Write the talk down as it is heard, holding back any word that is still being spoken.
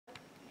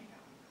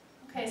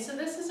Okay, so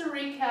this is a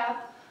recap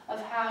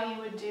of how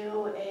you would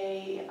do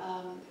a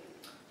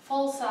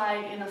full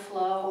side in a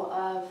flow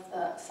of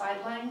the side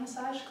lying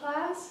massage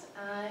class,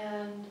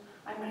 and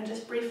I'm going to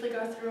just briefly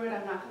go through it.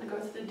 I'm not going to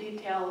go through the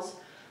details,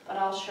 but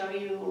I'll show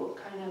you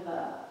kind of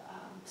a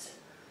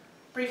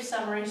brief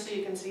summary so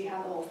you can see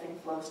how the whole thing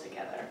flows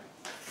together.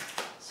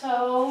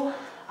 So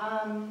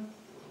I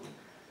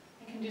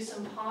can do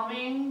some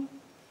palming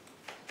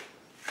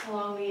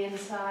along the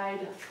inside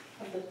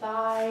of the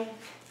thigh.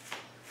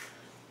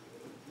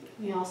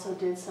 We also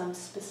did some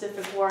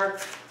specific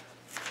work.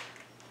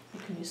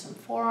 You can use some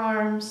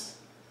forearms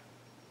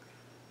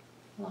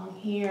along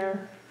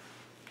here.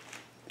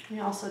 We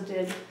also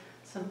did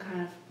some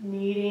kind of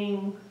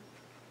kneading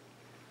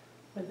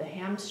with the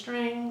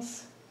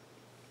hamstrings.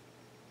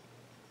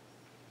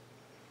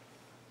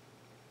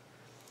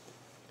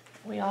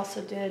 We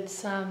also did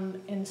some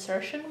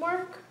insertion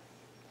work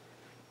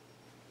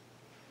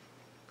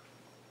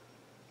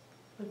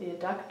with the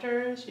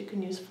adductors. You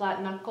can use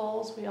flat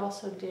knuckles. We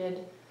also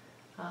did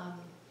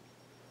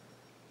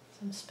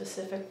some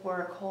specific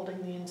work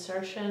holding the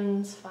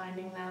insertions,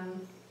 finding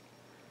them,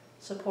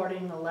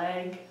 supporting the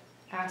leg,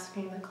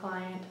 asking the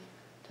client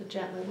to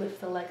gently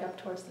lift the leg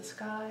up towards the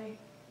sky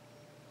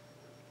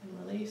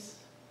and release.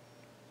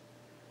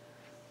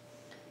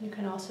 You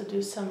can also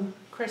do some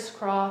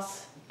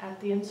crisscross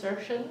at the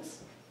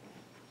insertions.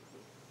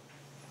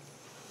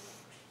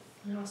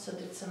 We also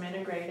did some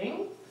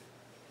integrating.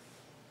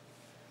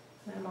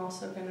 I'm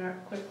also going to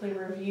quickly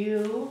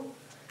review.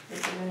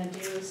 We're going to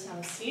do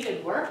some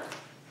seated work.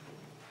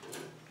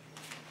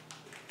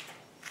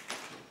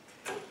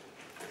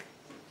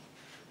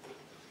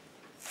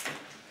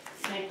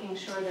 Making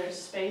sure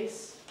there's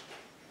space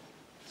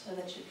so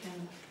that you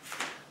can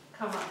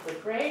come up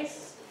with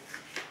grace.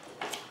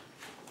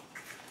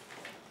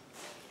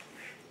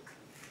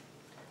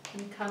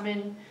 And come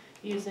in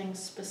using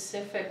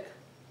specific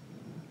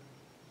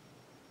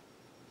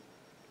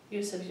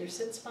use of your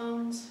sits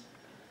bones.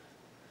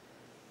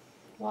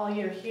 While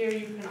you're here,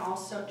 you can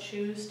also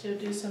choose to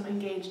do some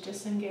engage,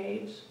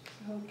 disengage.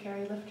 So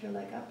Carrie, lift your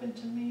leg up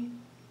into me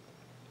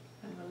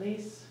and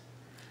release.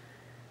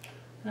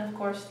 And of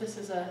course, this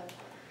is a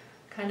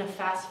kind of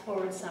fast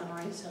forward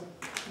summary, so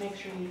make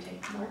sure you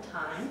take more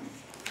time.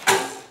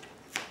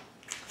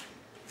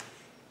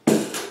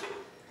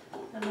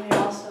 And we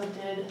also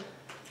did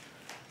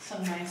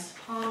some nice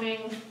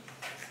palming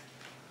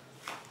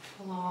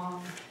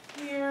along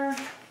here.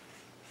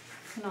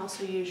 You can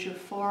also use your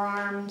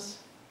forearms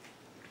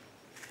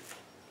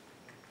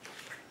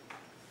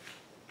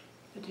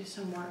to do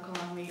some work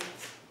along the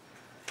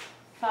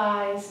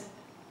thighs,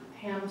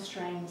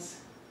 hamstrings,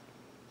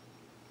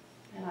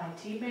 and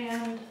IT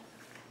band.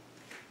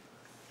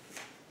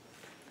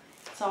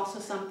 It's also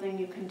something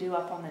you can do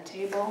up on the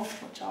table,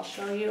 which I'll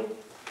show you.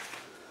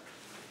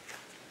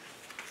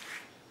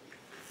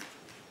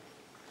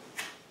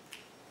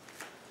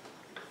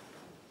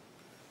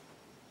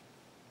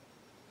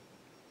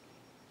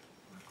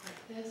 Work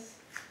like this.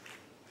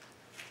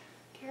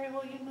 Carrie,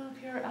 will you move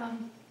your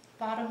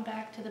bottom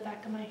back to the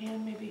back of my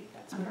hand? Maybe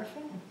that's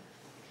perfect.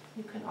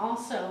 You can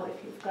also,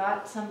 if you've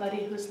got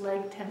somebody whose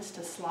leg tends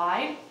to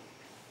slide,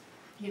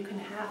 you can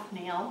half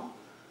kneel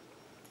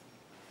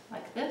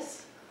like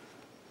this.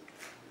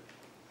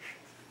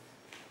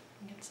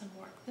 And get some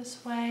work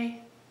this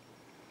way.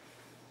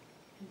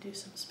 And do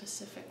some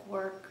specific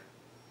work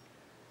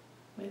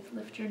with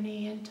lift your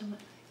knee into my,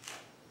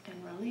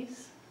 and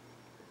release.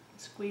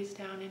 Squeeze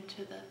down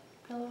into the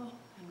pillow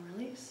and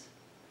release.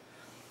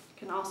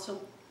 You can also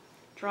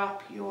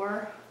drop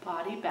your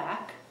body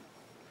back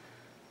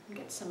and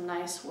get some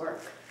nice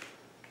work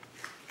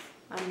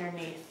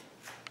underneath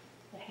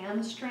the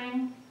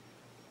hamstring.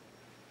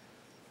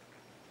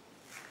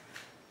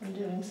 And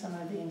doing some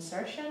of the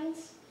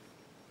insertions.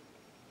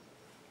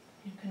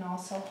 You can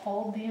also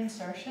hold the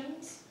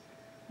insertions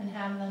and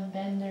have them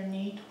bend their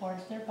knee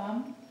towards their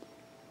bum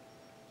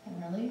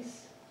and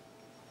release.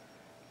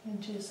 And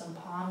do some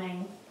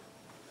palming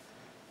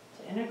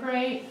to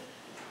integrate.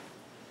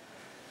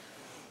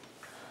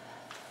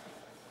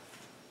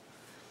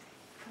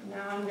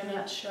 Now I'm going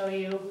to show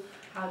you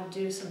how to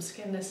do some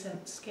skin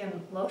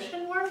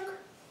lotion work.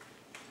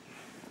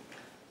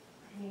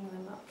 Bringing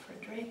them up for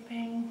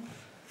draping.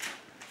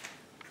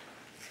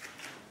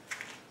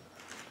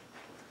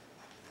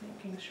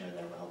 Making sure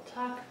they're well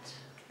tucked.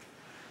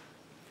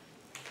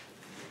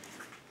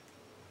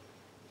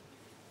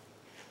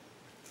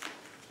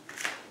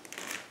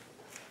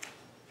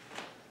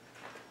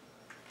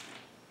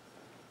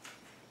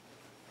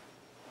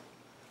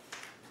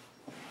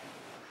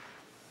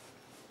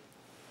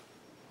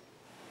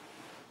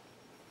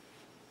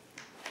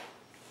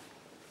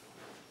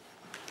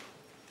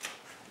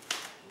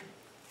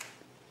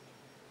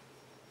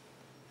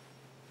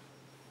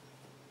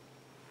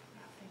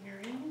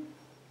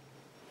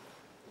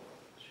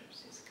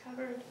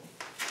 Covered.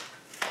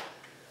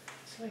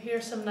 So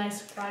here's some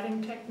nice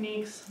gliding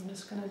techniques. I'm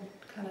just going to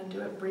kind of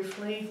do it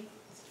briefly.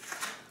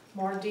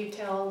 More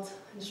detailed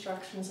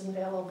instructions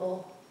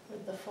available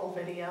with the full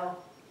video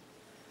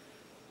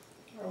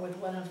or with with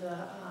one of the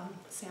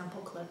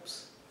sample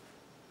clips.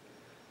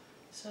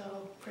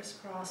 So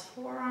crisscross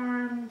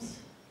forearms.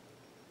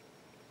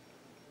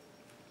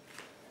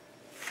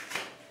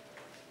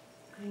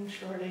 Being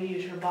sure to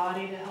use your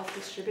body to help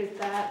distribute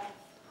that.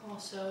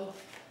 Also,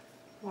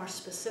 more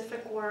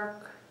specific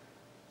work.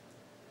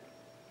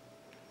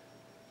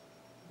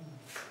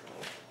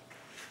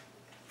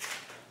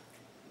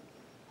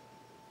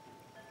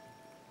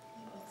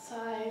 Both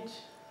sides.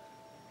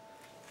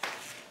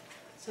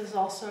 This is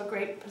also a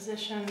great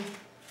position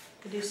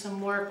to do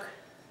some work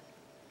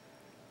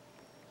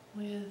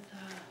with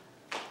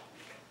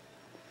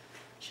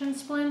shin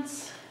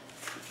splints.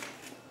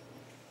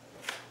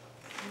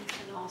 You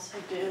can also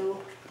do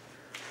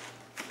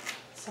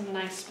some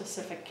nice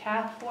specific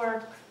calf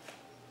work.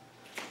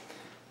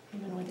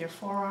 Even with your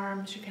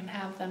forearms, you can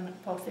have them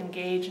both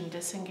engage and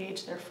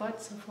disengage their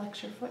foot. So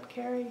flex your foot,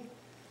 Carrie,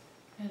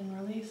 and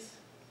release.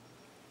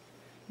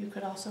 You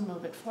could also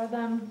move it for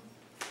them.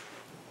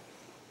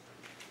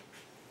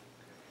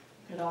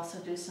 You could also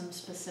do some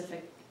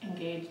specific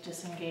engage,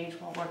 disengage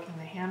while working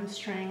the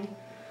hamstring.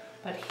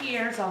 But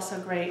here is also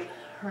great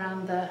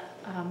around the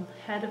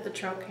head of the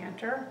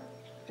trochanter.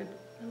 You could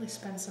really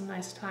spend some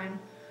nice time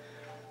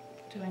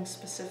doing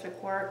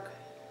specific work,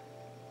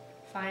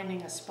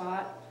 finding a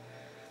spot.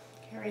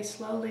 Carrie,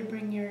 slowly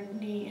bring your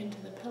knee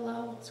into the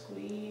pillow,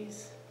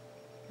 squeeze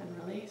and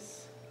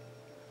release.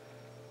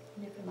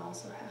 And you can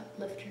also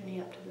lift your knee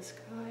up to the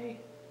sky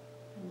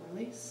and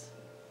release.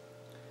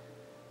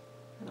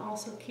 And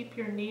also keep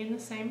your knee in the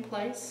same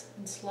place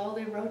and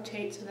slowly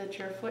rotate so that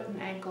your foot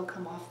and ankle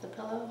come off the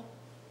pillow.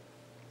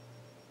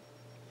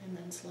 And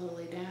then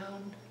slowly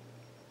down.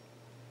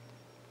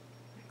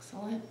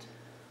 Excellent.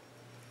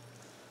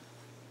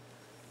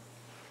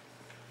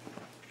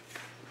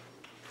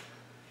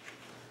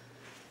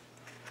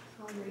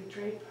 I'll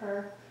redrape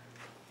her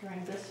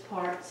during this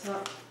part.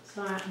 So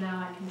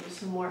now I can do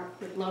some work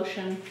with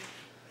lotion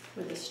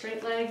with a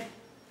straight leg.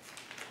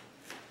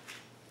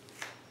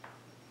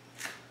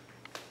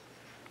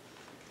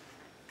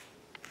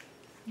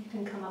 You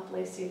can come up,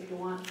 Lacey, if you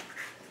want.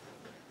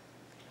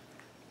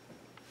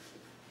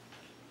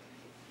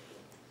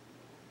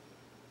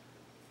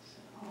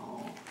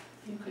 So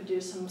you could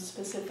do some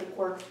specific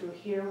work through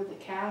here with the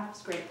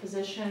calves, great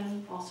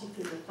position, also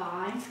through the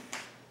thigh.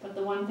 But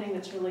the one thing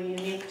that's really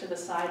unique to the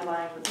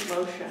sideline with the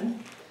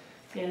lotion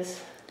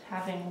is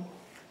having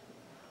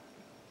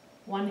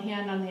one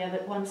hand on the other,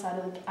 one side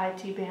of the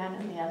IT band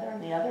and the other on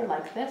the other,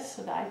 like this.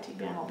 So the IT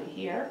band will be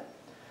here.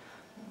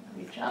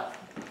 Reach up.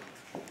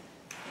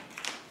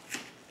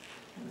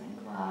 And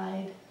then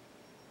glide.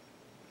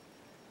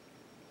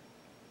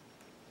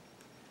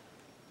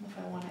 If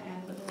I want to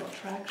end with a little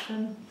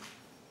traction.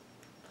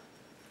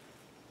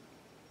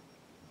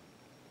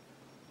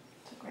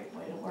 It's a great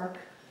way to work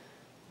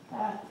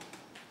that.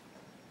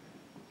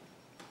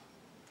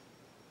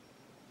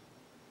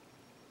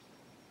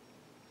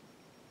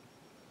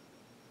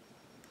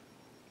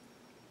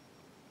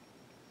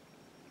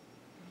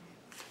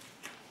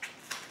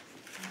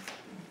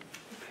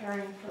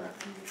 Preparing for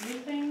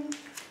regrouping.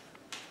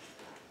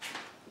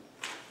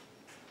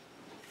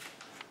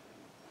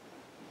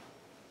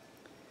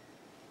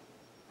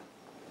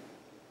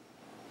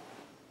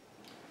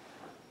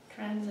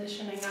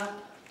 Transitioning up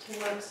to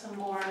work some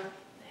more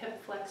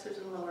hip flexors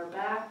and lower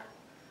back.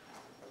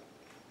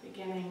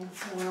 Beginning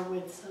more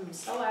with some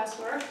psoas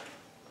work.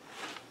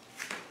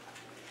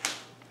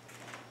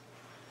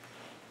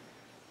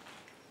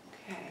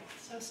 Okay,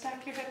 so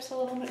stack your hips a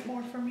little bit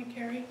more for me,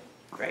 Carrie.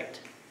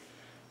 Great.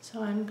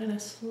 So I'm going to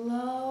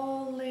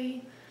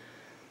slowly,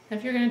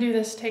 if you're going to do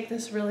this, take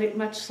this really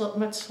much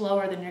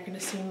slower than you're going to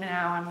see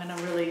now. I'm going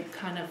to really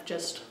kind of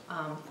just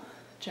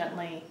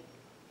gently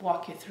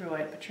walk you through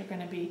it, but you're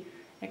going to be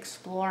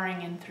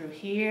exploring in through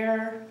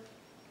here.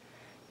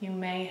 You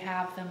may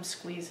have them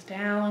squeeze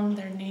down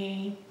their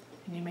knee,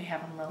 and you may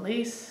have them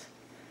release.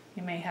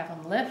 You may have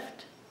them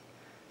lift,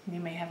 and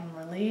you may have them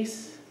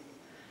release.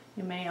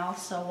 You may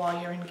also,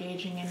 while you're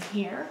engaging in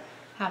here,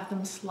 have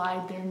them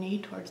slide their knee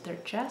towards their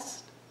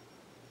chest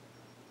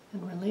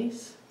and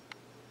release.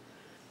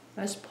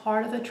 As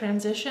part of the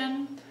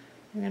transition,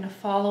 you're going to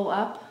follow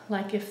up,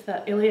 like if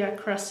the iliac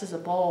crest is a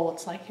bowl,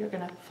 it's like you're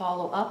going to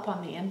follow up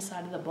on the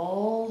inside of the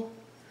bowl,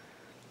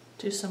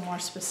 do some more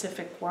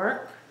specific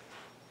work.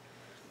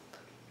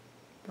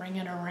 Bring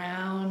it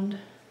around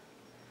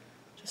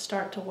to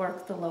start to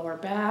work the lower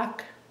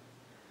back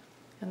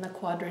and the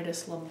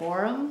quadratus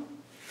lumborum.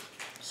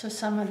 So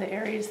some of the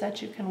areas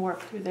that you can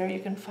work through there, you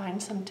can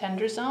find some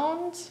tender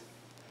zones.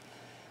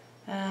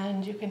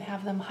 And you can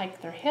have them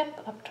hike their hip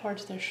up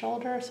towards their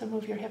shoulder. So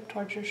move your hip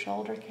towards your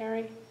shoulder,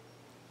 Carrie.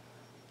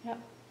 Yep,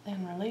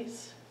 and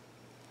release.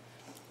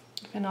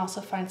 You can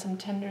also find some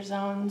tender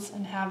zones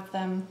and have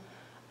them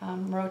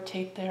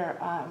rotate their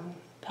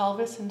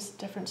pelvis in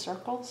different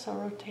circles. So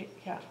rotate,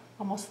 yeah,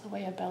 almost the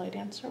way a belly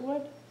dancer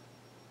would.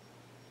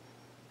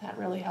 That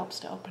really helps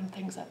to open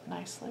things up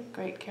nicely.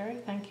 Great, Carrie,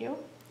 thank you.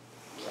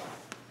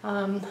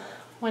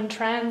 When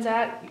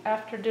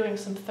after doing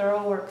some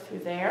thorough work through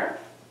there,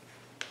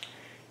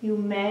 You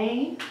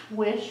may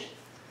wish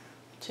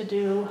to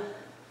do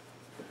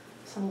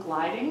some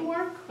gliding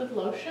work with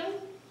lotion.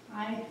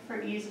 I,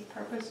 for ease of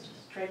purpose,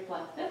 just drape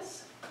like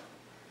this.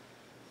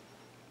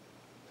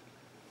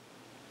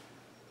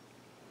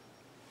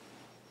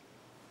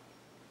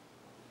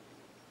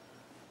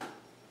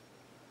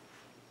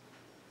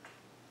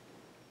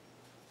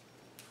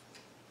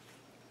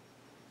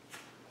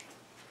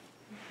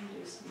 You can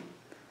do some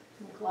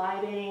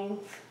gliding,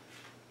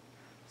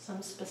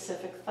 some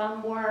specific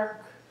thumb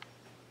work,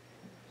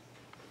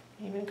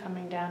 even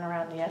coming down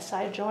around the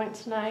SI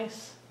joints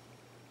nice.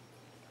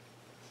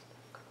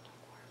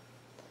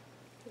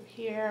 Through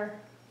here.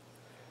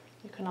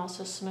 You can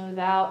also smooth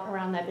out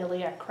around that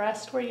iliac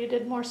crest where you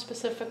did more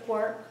specific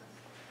work.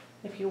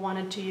 If you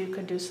wanted to, you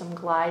could do some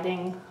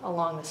gliding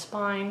along the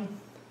spine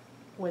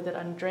with it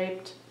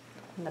undraped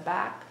in the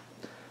back.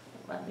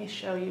 Let me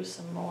show you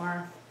some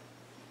more.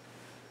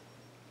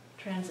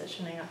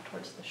 Transitioning up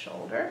towards the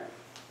shoulder.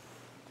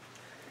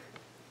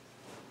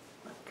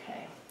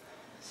 Okay,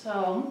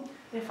 so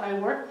if I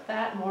work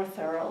that more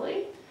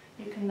thoroughly,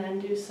 you can then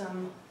do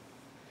some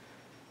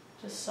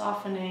just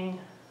softening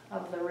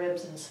of the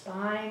ribs and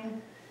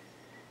spine.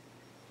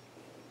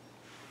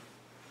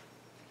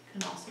 You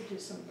can also do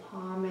some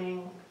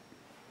palming.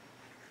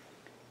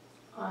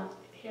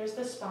 Here's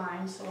the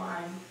spine, so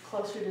I'm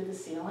closer to the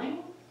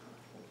ceiling,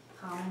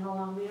 palming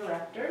along the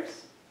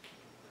erectors.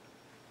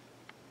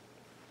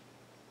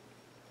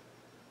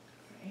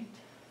 Great.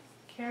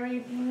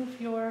 Carrie, move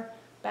your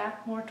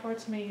back more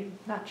towards me,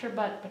 not your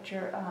butt, but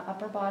your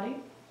upper body.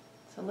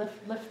 So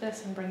lift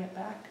this and bring it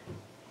back.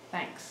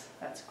 Thanks,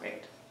 that's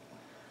great.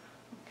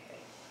 Okay,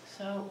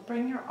 so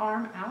bring your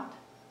arm out.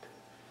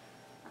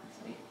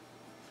 See,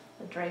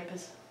 the drape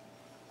is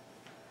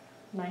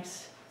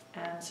nice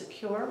and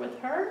secure with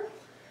her.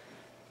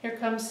 Here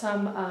comes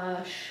some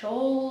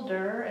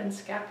shoulder and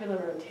scapular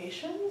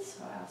rotations.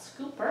 So I'll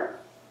scoop her,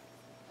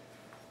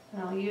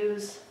 and I'll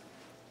use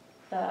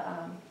the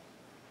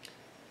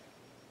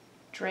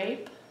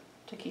drape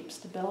to keep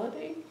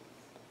stability.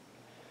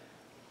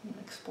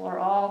 Explore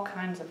all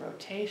kinds of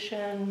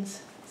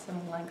rotations,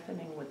 some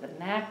lengthening with the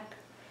neck.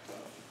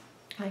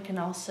 I can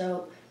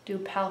also do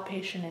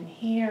palpation in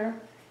here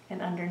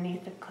and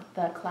underneath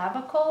the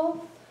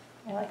clavicle.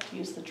 I like to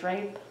use the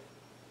drape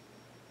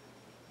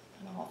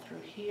and all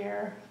through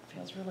here. It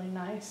feels really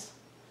nice.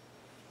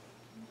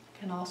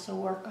 Can also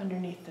work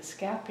underneath the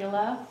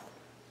scapula,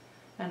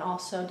 and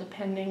also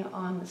depending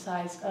on the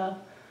size of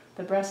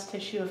the breast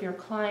tissue of your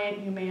client,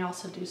 you may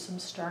also do some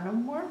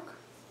sternum work.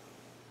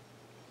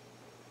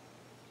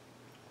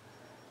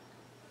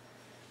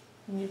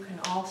 And you can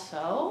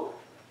also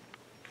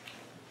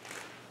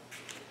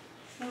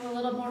move a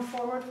little more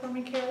forward for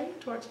me, Carrie,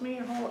 towards me,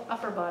 your whole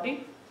upper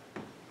body.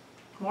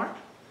 More?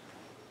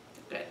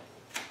 Good.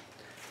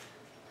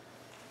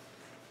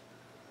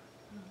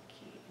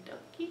 Okie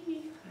dokie.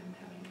 I'm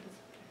having this.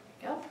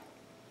 There we go.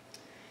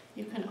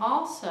 You can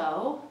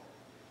also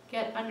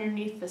get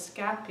underneath the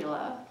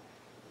scapula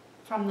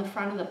from the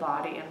front of the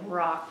body and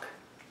rock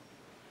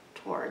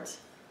towards.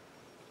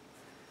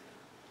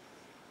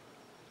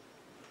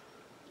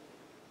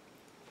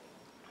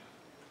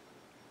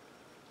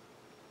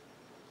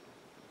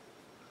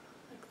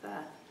 Like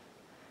that.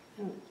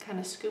 And kind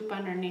of scoop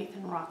underneath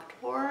and rock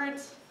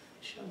towards.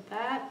 I showed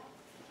that.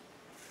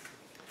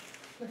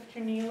 Lift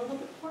your knee a little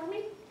bit for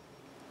me.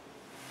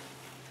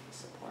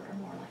 Support her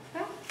more like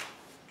that.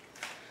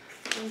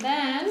 And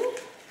then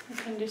you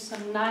can do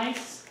some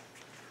nice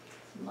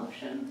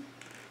motion.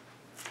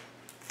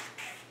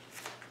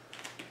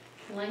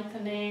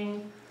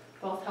 Lengthening,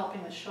 both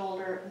helping the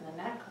shoulder and the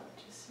neck.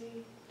 Let you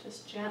see.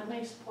 Just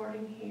gently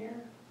supporting here.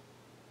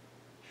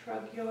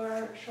 Shrug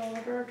your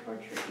shoulder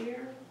towards your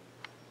ear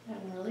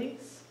and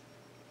release.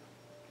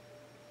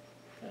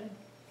 Good.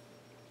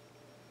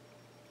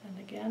 And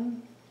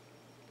again,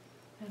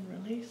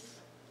 and release.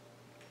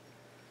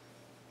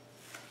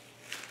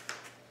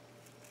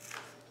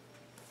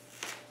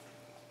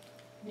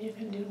 You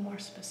can do more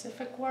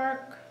specific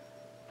work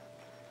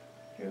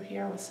through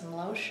here with some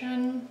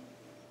lotion.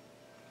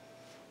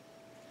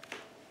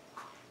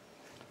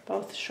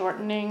 Both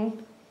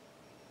shortening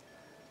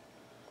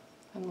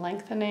and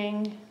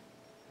lengthening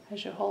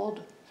as you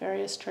hold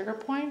various trigger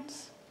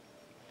points.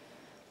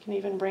 You can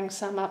even bring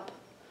some up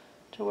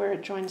to where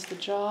it joins the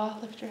jaw.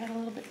 Lift your head a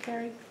little bit,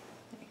 Carrie.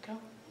 There you go.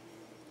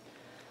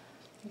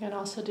 You can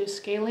also do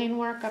scalene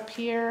work up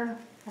here.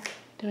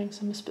 Doing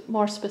some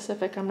more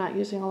specific. I'm not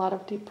using a lot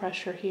of deep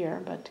pressure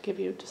here, but to give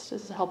you just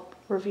as a help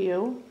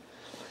review.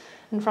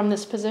 And from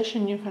this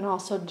position, you can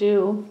also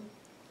do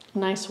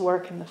nice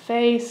work in the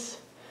face,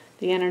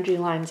 the energy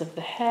lines of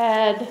the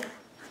head,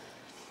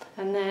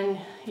 and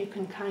then you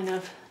can kind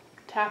of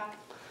tap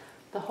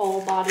the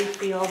whole body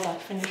field by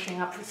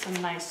finishing up with some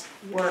nice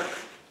work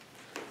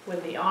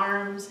with the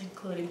arms,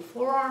 including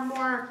forearm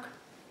work,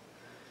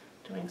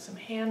 doing some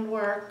hand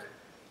work.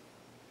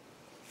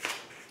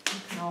 You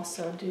can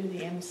also do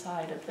the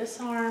inside of this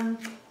arm.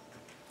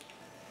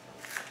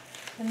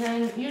 And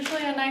then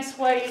usually a nice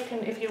way you can,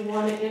 if you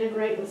want to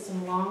integrate with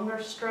some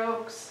longer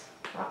strokes,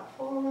 rock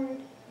forward. There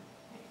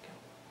you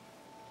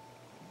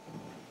go.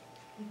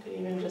 You could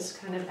even just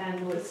kind of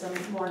end with some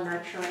more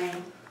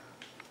nurturing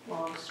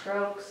long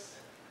strokes.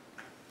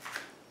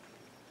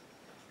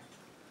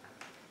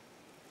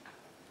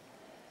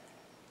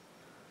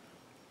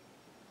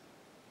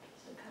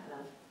 Just to kind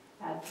of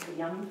add to the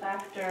yum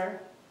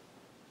factor.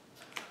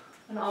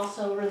 And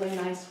also a really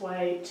nice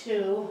way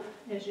too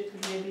is you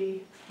could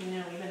maybe,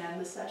 even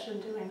end the session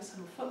doing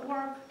some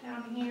footwork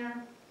down here.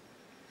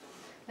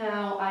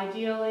 Now,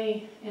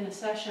 ideally in a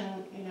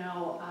session,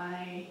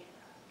 I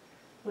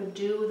would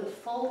do the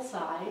full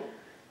side,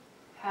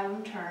 have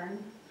them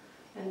turn,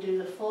 and do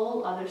the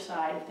full other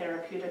side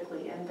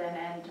therapeutically, and then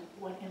end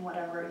in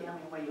whatever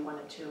yummy way you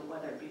wanted to,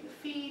 whether it be the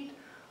feet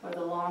or the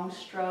long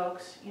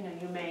strokes. You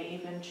may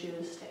even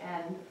choose to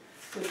end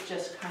with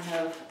just kind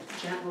of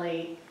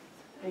gently,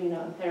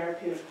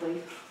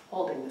 therapeutically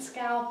holding the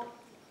scalp.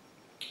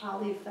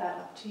 I'll leave that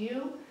up to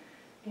you.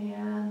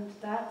 And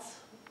that's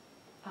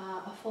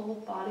a full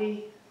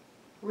body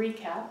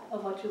recap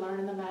of what you learned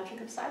in the magic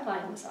of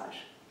sideline massage.